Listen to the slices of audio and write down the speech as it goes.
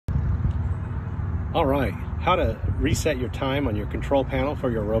All right, how to reset your time on your control panel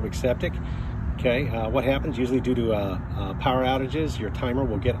for your aerobic septic. Okay, what happens usually due to power outages, your timer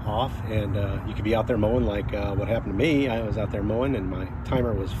will get off, and you could be out there mowing like what happened to me. I was out there mowing and my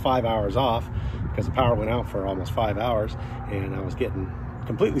timer was 5 hours off because the power went out for almost 5 hours, and I was getting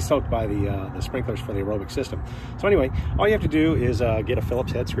completely soaked by the sprinklers for the aerobic system. So anyway, all you have to do is get a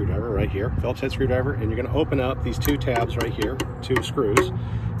Phillips head screwdriver right here, Phillips head screwdriver, and you're going to open up these two tabs right here, two screws,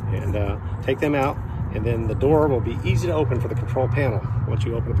 and take them out, and then the door will be easy to open for the control panel. Once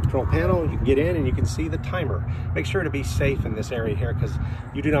you open up the control panel, you can get in and you can see the timer. Make sure to be safe in this area here, because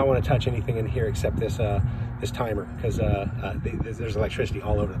you do not want to touch anything in here except this this timer, because there's electricity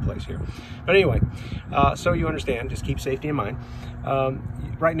all over the place here. But anyway, so you understand, just keep safety in mind.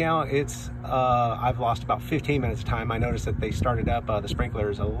 Right now it's I've lost about 15 minutes of time. I noticed that they started up the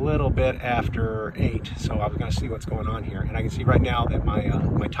sprinklers a little bit after 8, so I was going to see what's going on here, and I can see right now that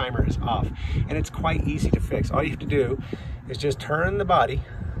my timer is off, and it's quite easy to fix. All you have to do is just turn the body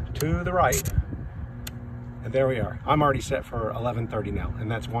to the right, and there we are. I'm already set for 11:30 now, and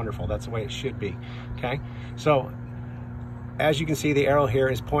that's wonderful. That's the way it should be. Okay, so as you can see, the arrow here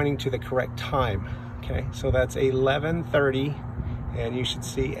is pointing to the correct time. Okay, so that's 11:30, and you should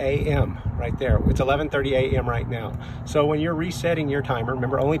see AM right there. It's 11:30 AM right now. So when you're resetting your timer,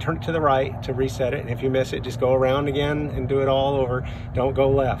 remember, only turn it to the right to reset it, and if you miss it, just go around again and do it all over. Don't go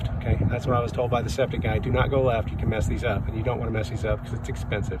left, okay? That's what I was told by the septic guy. Do not go left. You can mess these up, and you don't want to mess these up because it's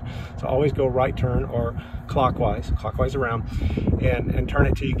expensive. So always go right turn or clockwise around, and turn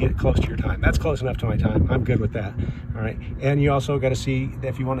it till you get close to your time. That's close enough to my time. I'm good with that, all right? And you also got to see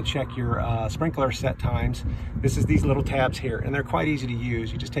if you want to check your sprinkler set times. This is these little tabs here, and they're quite easy to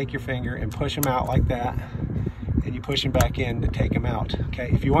use. You just take your finger and push them out like that, and you push them back in to take them out. Okay,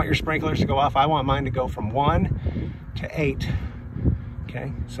 if you want your sprinklers to go off, I want mine to go from 1 to 8.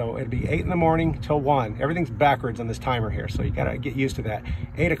 Okay, so it'll be 8 in the morning till 1. Everything's backwards on this timer here, so you gotta get used to that.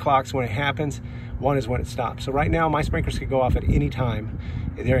 8 o'clock is when it happens, 1 is when it stops. So right now my sprinklers could go off at any time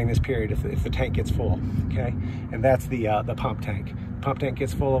during this period if the tank gets full. Okay, and that's the pump tank. Pump tank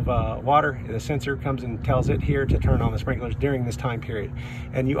gets full of water, the sensor comes and tells it here to turn on the sprinklers during this time period.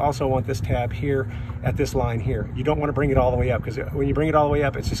 And you also want this tab here at this line here. You don't want to bring it all the way up, because when you bring it all the way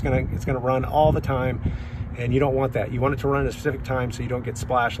up, it's gonna run all the time, and you don't want that. You want it to run at a specific time so you don't get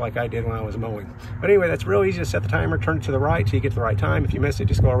splashed like I did when I was mowing. But anyway, that's real easy to set the timer. Turn it to the right till you get to the right time. If you miss it,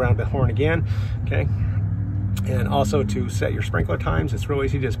 just go around the horn again. Okay. And also to set your sprinkler times, it's real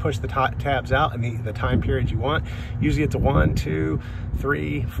easy to just push the tabs out and the time periods you want. Usually it's a 1, 2,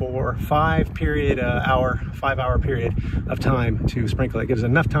 3, 4, 5 period, 5 hour period of time to sprinkle. It gives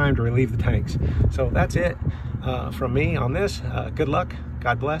enough time to relieve the tanks. So that's it from me on this. Good luck,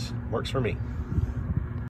 God bless, works for me.